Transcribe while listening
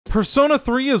Persona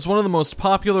 3 is one of the most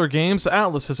popular games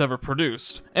Atlus has ever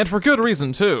produced, and for good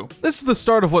reason too. This is the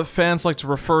start of what fans like to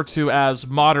refer to as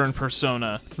modern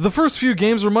Persona. The first few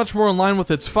games were much more in line with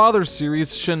its father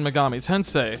series, Shin Megami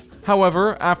Tensei.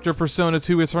 However, after Persona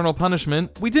 2 Eternal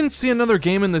Punishment, we didn't see another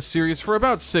game in this series for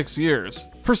about 6 years.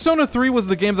 Persona 3 was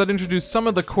the game that introduced some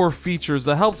of the core features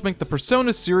that helped make the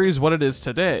Persona series what it is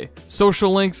today.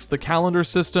 Social links, the calendar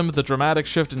system, the dramatic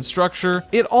shift in structure,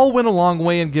 it all went a long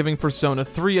way in giving Persona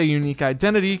 3 a unique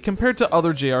identity compared to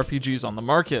other JRPGs on the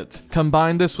market.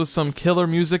 Combine this with some killer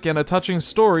music and a touching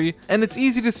story, and it's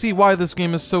easy to see why this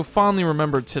game is so fondly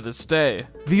remembered to this day.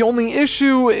 The only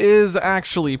issue is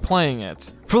actually playing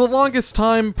it. For the longest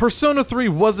time, Persona 3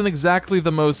 wasn't exactly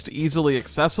the most easily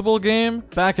accessible game.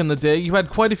 Back in the day, you had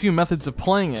quite a few methods of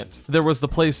playing it. There was the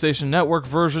PlayStation Network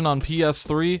version on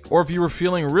PS3, or if you were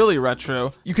feeling really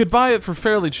retro, you could buy it for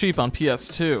fairly cheap on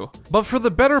PS2. But for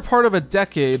the better part of a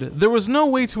decade, there was no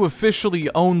way to officially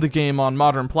own the game on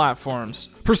modern platforms.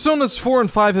 Personas 4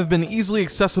 and 5 have been easily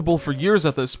accessible for years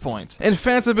at this point, and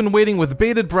fans have been waiting with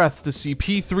bated breath to see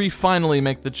P3 finally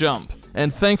make the jump.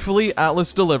 And thankfully,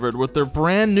 Atlus delivered with their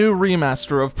brand new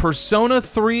remaster of Persona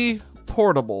 3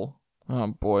 Portable. Oh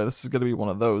boy, this is gonna be one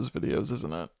of those videos,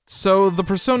 isn't it? So, the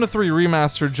Persona 3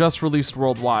 Remaster just released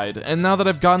worldwide, and now that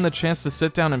I've gotten the chance to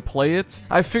sit down and play it,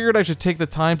 I figured I should take the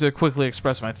time to quickly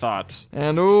express my thoughts.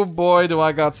 And oh boy, do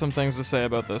I got some things to say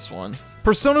about this one.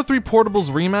 Persona 3 Portable's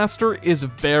remaster is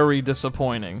very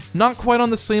disappointing. Not quite on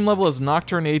the same level as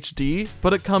Nocturne HD,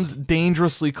 but it comes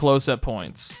dangerously close at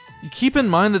points. Keep in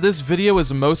mind that this video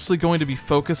is mostly going to be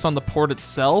focused on the port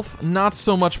itself, not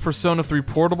so much Persona 3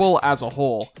 Portable as a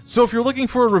whole. So if you're looking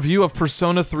for a review of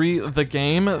Persona 3 the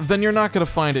game, then you're not going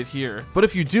to find it here. But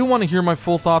if you do want to hear my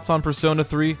full thoughts on Persona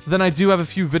 3, then I do have a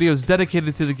few videos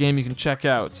dedicated to the game you can check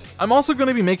out. I'm also going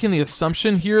to be making the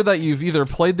assumption here that you've either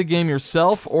played the game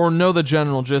yourself or know the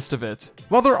general gist of it.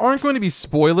 While there aren't going to be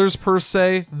spoilers per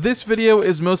se, this video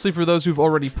is mostly for those who've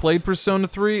already played Persona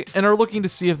 3 and are looking to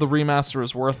see if the remaster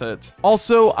is worth it.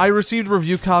 Also, I received a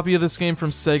review copy of this game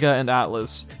from Sega and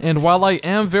Atlus, and while I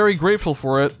am very grateful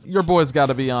for it, your boy's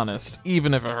gotta be honest,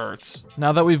 even if it hurts.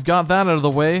 Now that we've got that out of the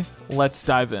way, let's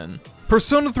dive in.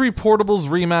 Persona 3 Portable's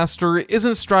remaster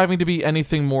isn't striving to be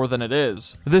anything more than it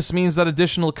is. This means that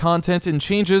additional content and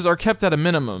changes are kept at a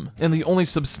minimum, and the only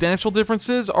substantial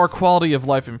differences are quality of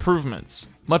life improvements.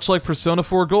 Much like Persona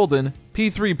 4 Golden,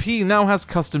 P3P now has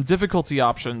custom difficulty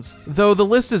options, though the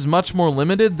list is much more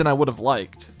limited than I would have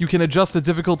liked. You can adjust the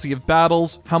difficulty of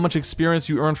battles, how much experience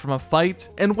you earn from a fight,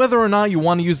 and whether or not you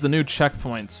want to use the new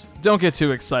checkpoints. Don't get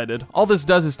too excited. All this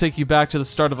does is take you back to the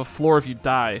start of a floor if you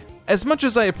die. As much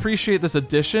as I appreciate this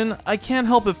addition, I can't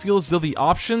help but feel as though the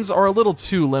options are a little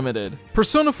too limited.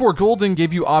 Persona 4 Golden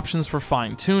gave you options for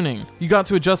fine-tuning. You got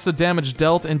to adjust the damage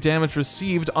dealt and damage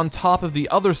received on top of the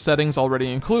other settings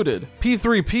already included.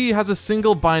 P3P has a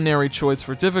single binary choice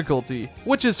for difficulty,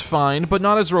 which is fine, but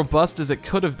not as robust as it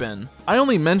could have been. I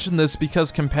only mention this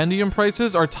because Compendium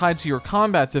prices are tied to your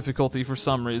combat difficulty for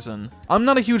some reason. I'm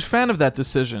not a huge fan of that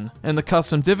decision, and the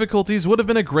custom difficulties would have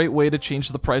been a great way to change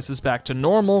the prices back to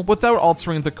normal without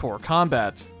altering the core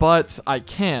combat. But I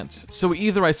can't, so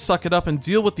either I suck it up and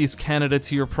deal with these Canada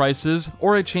tier prices,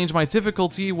 or I change my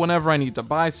difficulty whenever I need to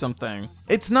buy something.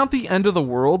 It's not the end of the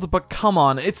world, but come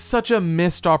on, it's such a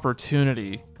missed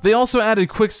opportunity. They also added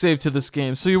quick save to this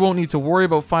game, so you won't need to worry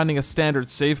about finding a standard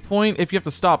save point if you have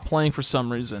to stop playing for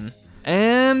some reason.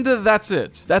 And that's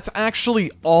it. That's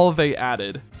actually all they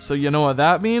added. So you know what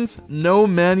that means? No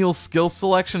manual skill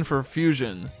selection for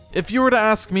fusion. If you were to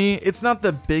ask me, it's not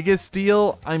the biggest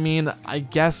deal. I mean, I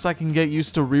guess I can get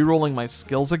used to rerolling my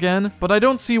skills again, but I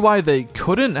don't see why they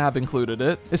couldn't have included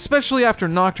it, especially after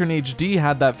Nocturne HD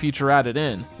had that feature added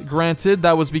in. Granted,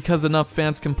 that was because enough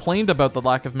fans complained about the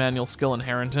lack of manual skill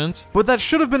inheritance, but that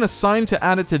should have been a sign to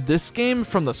add it to this game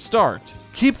from the start.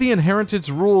 Keep the inheritance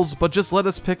rules, but just let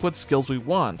us pick what skills we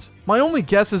want. My only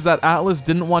guess is that Atlus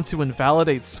didn't want to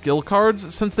invalidate skill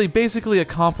cards since they basically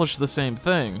accomplished the same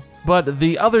thing. But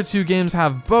the other two games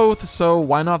have both, so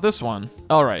why not this one?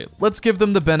 Alright, let's give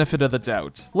them the benefit of the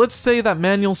doubt. Let's say that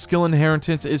manual skill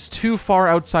inheritance is too far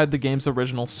outside the game's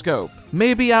original scope.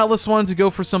 Maybe Atlus wanted to go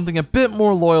for something a bit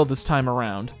more loyal this time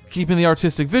around, keeping the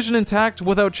artistic vision intact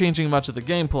without changing much of the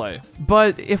gameplay.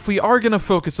 But if we are gonna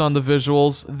focus on the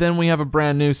visuals, then we have a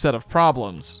brand new set of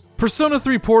problems. Persona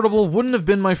 3 Portable wouldn't have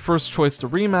been my first choice to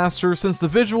remaster since the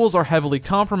visuals are heavily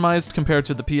compromised compared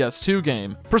to the PS2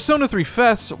 game. Persona 3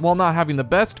 FES, while not having the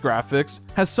best graphics,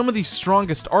 has some of the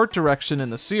strongest art direction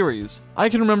in the series. I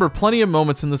can remember plenty of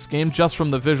moments in this game just from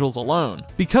the visuals alone.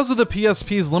 Because of the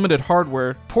PSP's limited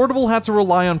hardware, Portable had to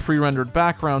rely on pre-rendered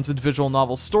backgrounds and visual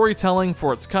novel storytelling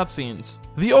for its cutscenes.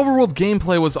 The overworld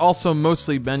gameplay was also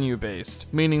mostly menu-based,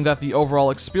 meaning that the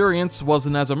overall experience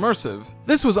wasn't as immersive.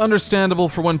 This was understandable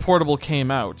for when Portable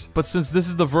came out, but since this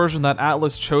is the version that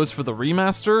Atlus chose for the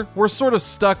remaster, we're sort of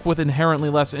stuck with inherently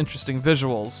less interesting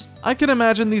visuals. I can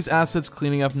imagine these assets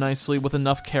cleaning up nicely with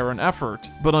enough care and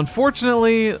effort, but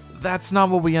unfortunately, that's not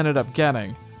what we ended up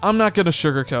getting. I'm not gonna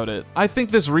sugarcoat it. I think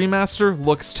this remaster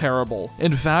looks terrible.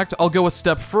 In fact, I'll go a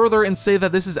step further and say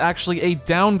that this is actually a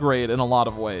downgrade in a lot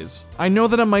of ways. I know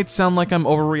that it might sound like I'm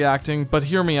overreacting, but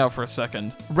hear me out for a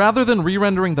second. Rather than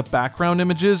re-rendering the background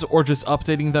images or just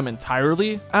updating them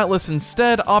entirely, Atlus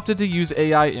instead opted to use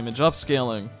AI image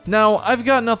upscaling. Now, I've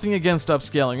got nothing against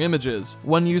upscaling images.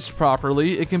 When used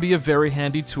properly, it can be a very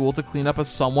handy tool to clean up a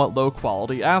somewhat low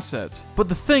quality asset. But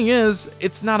the thing is,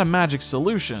 it's not a magic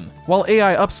solution. While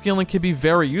AI upscaling can be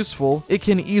very useful, it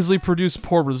can easily produce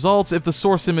poor results if the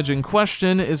source image in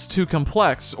question is too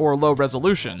complex or low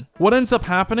resolution. What ends up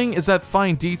happening is that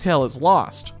fine detail is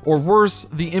lost, or worse,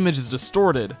 the image is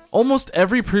distorted. Almost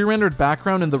every pre-rendered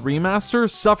background in the remaster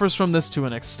suffers from this to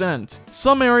an extent.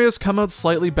 Some areas come out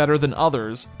slightly better than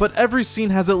others, but every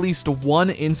scene has at least one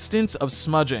instance of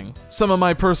smudging. Some of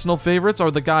my personal favorites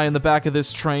are the guy in the back of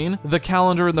this train, the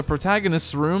calendar in the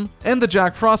protagonist's room, and the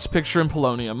Jack Frost picture in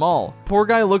Polonia Mall. Poor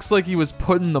guy looks like he was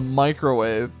put in the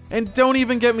microwave. And don't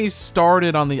even get me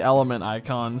started on the element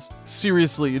icons.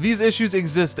 Seriously, these issues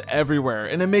exist everywhere,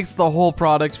 and it makes the whole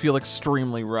product feel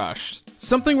extremely rushed.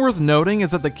 Something worth noting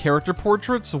is that the character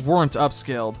portraits weren't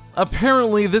upscaled.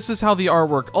 Apparently, this is how the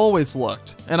artwork always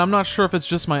looked, and I'm not sure if it's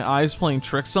just my eyes playing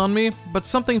tricks on me, but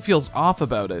something feels off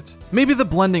about it. Maybe the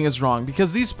blending is wrong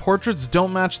because these portraits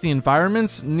don't match the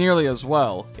environments nearly as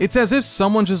well. It's as if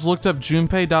someone just looked up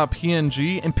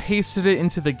junpei.png and pasted it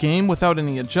into the game without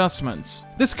any adjustments.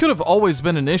 This could have always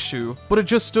been an issue, but it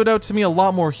just stood out to me a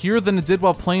lot more here than it did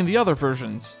while playing the other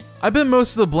versions. I bet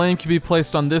most of the blame can be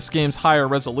placed on this game's higher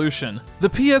resolution.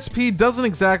 The PSP doesn't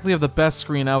exactly have the best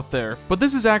screen out there, but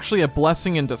this is actually a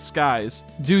blessing in disguise.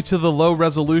 Due to the low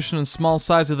resolution and small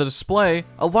size of the display,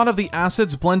 a lot of the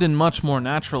assets blend in much more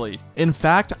naturally. In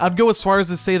fact, I'd go as far as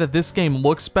to say that this game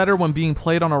looks better when being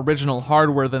played on original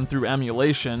hardware than through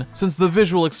emulation, since the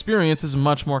visual experience is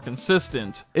much more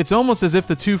consistent. It's almost as if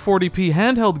the 240p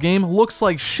handheld game looks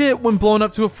like shit when blown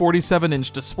up to a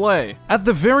 47-inch display. At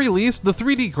the very least, the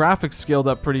 3D graphics scaled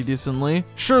up pretty decently.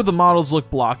 Sure, the models look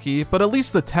blocky, but at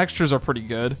least the textures are pretty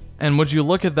good. And would you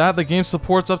look at that, the game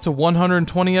supports up to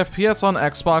 120 FPS on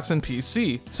Xbox and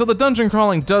PC, so the dungeon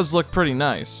crawling does look pretty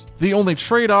nice. The only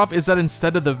trade-off is that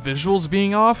instead of the visuals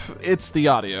being off, it's the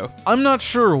audio. I'm not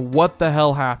sure what the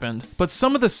hell happened, but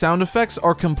some of the sound effects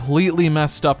are completely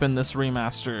messed up in this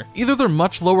remaster. Either they're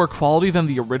much lower quality than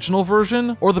the original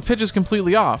version, or the pitch is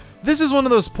completely off. This is one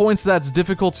of those points that's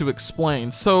difficult to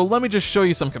explain, so let me just show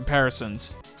you some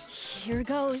comparisons. Here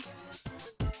goes.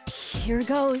 Here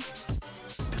goes.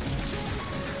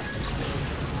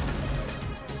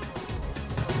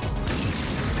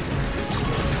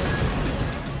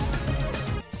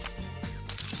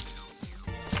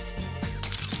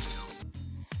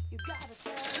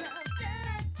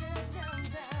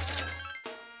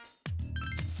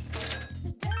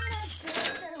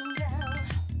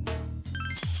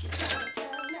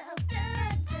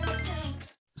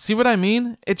 See what I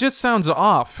mean? It just sounds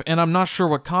off, and I'm not sure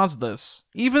what caused this.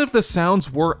 Even if the sounds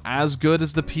were as good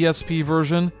as the PSP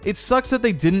version, it sucks that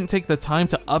they didn't take the time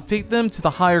to update them to the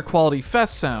higher quality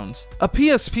FES sounds. A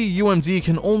PSP UMD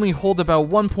can only hold about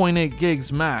 1.8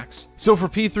 gigs max, so for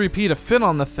P3P to fit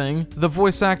on the thing, the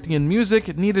voice acting and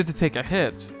music needed to take a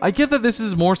hit. I get that this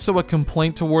is more so a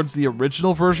complaint towards the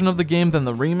original version of the game than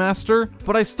the remaster,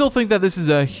 but I still think that this is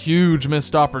a huge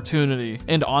missed opportunity,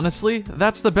 and honestly,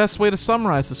 that's the best way to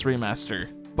summarize this remaster.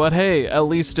 But hey, at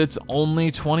least it's only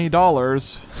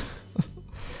 $20.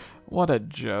 What a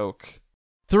joke.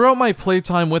 Throughout my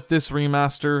playtime with this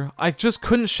remaster, I just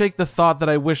couldn't shake the thought that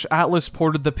I wish Atlus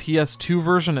ported the PS2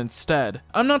 version instead.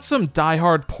 I'm not some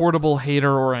diehard Portable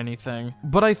hater or anything,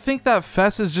 but I think that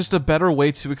FES is just a better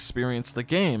way to experience the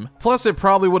game. Plus, it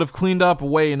probably would have cleaned up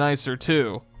way nicer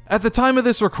too. At the time of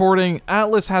this recording,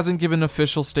 Atlus hasn't given an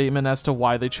official statement as to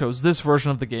why they chose this version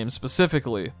of the game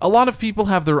specifically. A lot of people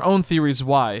have their own theories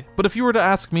why, but if you were to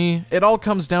ask me, it all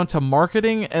comes down to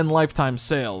marketing and lifetime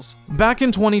sales. Back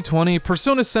in 2020,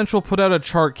 Persona Central put out a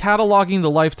chart cataloging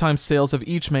the lifetime sales of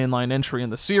each mainline entry in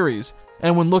the series,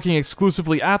 and when looking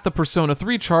exclusively at the Persona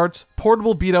 3 charts,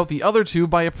 Portable beat out the other two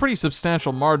by a pretty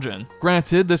substantial margin.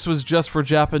 Granted, this was just for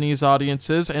Japanese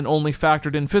audiences and only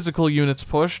factored in physical units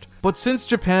pushed, but since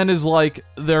Japan is like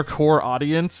their core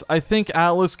audience, I think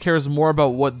Atlus cares more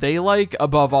about what they like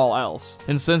above all else.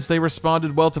 And since they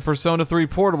responded well to Persona 3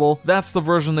 Portable, that's the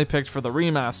version they picked for the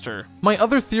remaster. My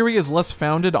other theory is less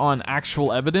founded on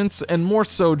actual evidence and more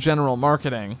so general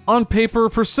marketing. On paper,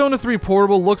 Persona 3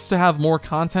 Portable looks to have more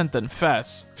content than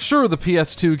FES. Sure, the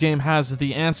PS2 game has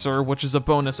The Answer, which is a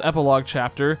bonus epilogue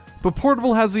chapter, but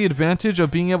Portable has the advantage of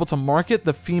being able to market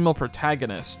the female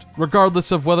protagonist.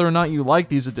 Regardless of whether or not you like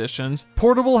these additions,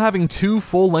 Portable having 2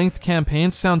 full-length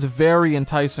campaigns sounds very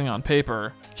enticing on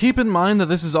paper. Keep in mind that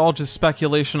this is all just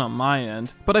speculation on my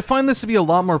end, but I find this to be a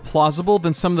lot more plausible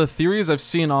than some of the theories I've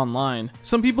seen online.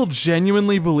 Some people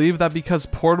genuinely believe that because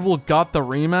Portable got the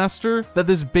remaster, that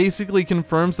this basically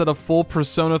confirms that a full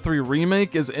Persona 3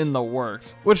 remake is in the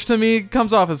works, which to me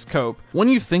comes off as cope. When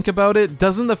you think about it,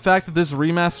 doesn't the fact that this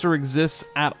remaster exists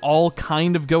at all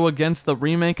kind of go against the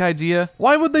remake idea?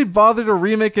 Why would they bother to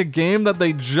remake a game that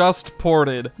they just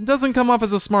ported? It doesn't come off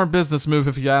as a smart business move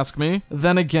if you ask me.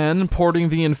 Then again, porting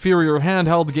the inferior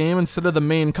handheld game instead of the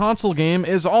main console game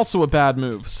is also a bad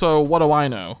move, so what do I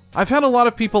know? I've had a lot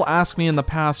of people ask me in the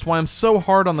past why I'm so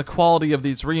hard on the quality of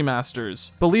these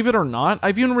remasters. Believe it or not,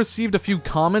 I've even received a few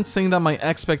comments saying that my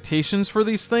expectations for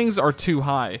these things are too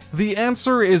high. The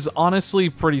answer is honestly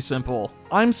pretty simple.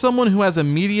 I'm someone who has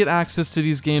immediate access to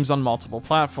these games on multiple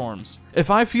platforms. If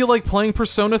I feel like playing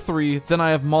Persona 3, then I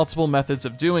have multiple methods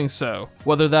of doing so,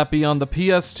 whether that be on the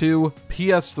PS2,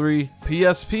 PS3,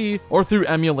 PSP, or through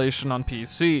emulation on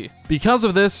PC. Because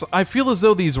of this, I feel as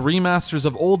though these remasters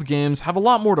of old games have a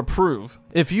lot more to prove.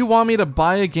 If you want me to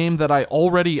buy a game that I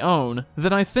already own,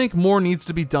 then I think more needs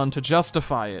to be done to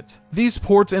justify it. These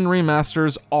ports and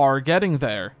remasters are getting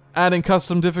there. Adding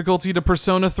custom difficulty to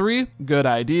Persona 3? Good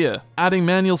idea. Adding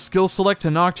manual skill select to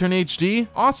Nocturne HD?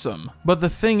 Awesome. But the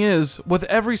thing is, with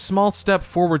every small step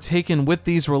forward taken with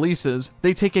these releases,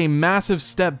 they take a massive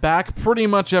step back pretty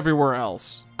much everywhere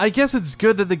else. I guess it's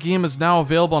good that the game is now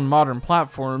available on modern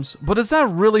platforms, but is that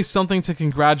really something to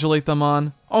congratulate them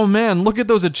on? Oh man, look at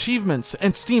those achievements,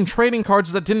 and Steam trading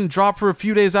cards that didn't drop for a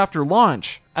few days after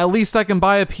launch. At least I can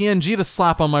buy a PNG to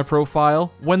slap on my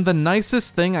profile. When the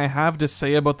nicest thing I have to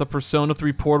say about the Persona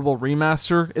 3 Portable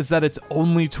Remaster is that it's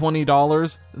only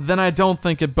 $20, then I don't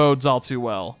think it bodes all too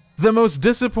well. The most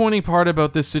disappointing part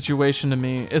about this situation to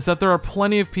me is that there are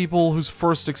plenty of people whose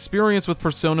first experience with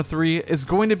Persona 3 is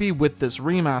going to be with this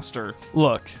remaster.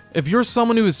 Look, if you're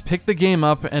someone who has picked the game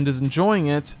up and is enjoying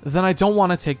it, then I don't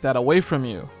want to take that away from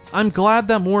you. I'm glad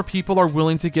that more people are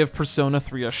willing to give Persona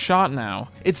 3 a shot now.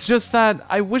 It's just that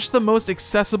I wish the most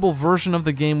accessible version of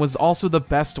the game was also the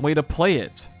best way to play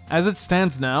it. As it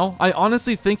stands now, I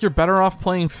honestly think you're better off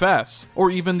playing FES,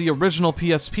 or even the original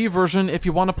PSP version if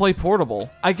you want to play Portable.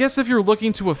 I guess if you're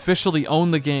looking to officially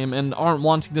own the game and aren't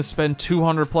wanting to spend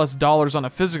 $200+ on a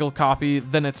physical copy,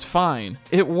 then it's fine.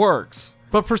 It works.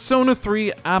 But Persona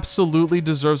 3 absolutely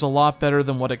deserves a lot better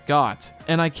than what it got,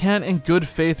 and I can't in good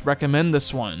faith recommend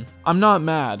this one. I'm not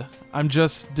mad, I'm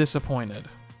just disappointed.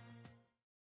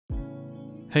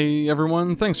 Hey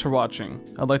everyone, thanks for watching.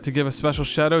 I'd like to give a special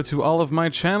shout out to all of my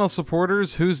channel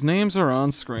supporters whose names are on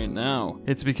screen now.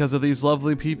 It's because of these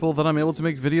lovely people that I'm able to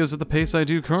make videos at the pace I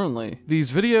do currently.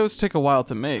 These videos take a while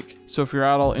to make, so if you're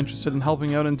at all interested in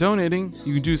helping out and donating,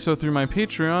 you can do so through my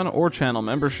Patreon or channel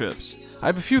memberships. I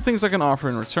have a few things I can offer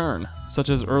in return, such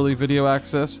as early video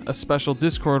access, a special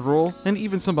Discord role, and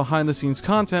even some behind the scenes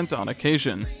content on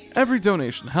occasion. Every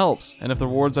donation helps, and if the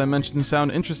rewards I mentioned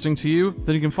sound interesting to you,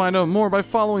 then you can find out more by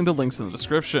following the links in the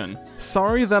description.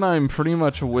 Sorry that I'm pretty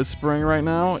much whispering right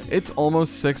now. It's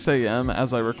almost 6 AM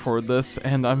as I record this,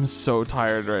 and I'm so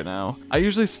tired right now. I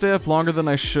usually stay up longer than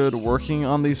I should working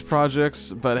on these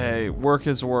projects, but hey, work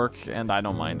is work, and I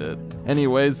don't mind it.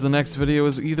 Anyways, the next video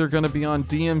is either going to be on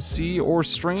DMC or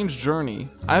Strange Journey.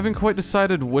 I haven't quite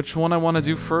decided which one I want to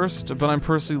do first, but I'm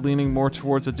personally leaning more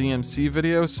towards a DMC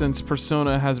video since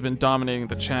Persona has been dominating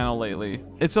the channel lately.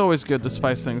 It's always good to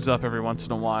spice things up every once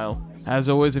in a while. As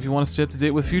always, if you want to stay up to date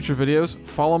with future videos,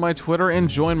 follow my Twitter and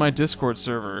join my Discord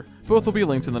server. Both will be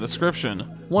linked in the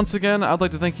description. Once again, I'd like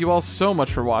to thank you all so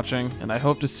much for watching, and I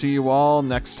hope to see you all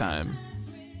next time.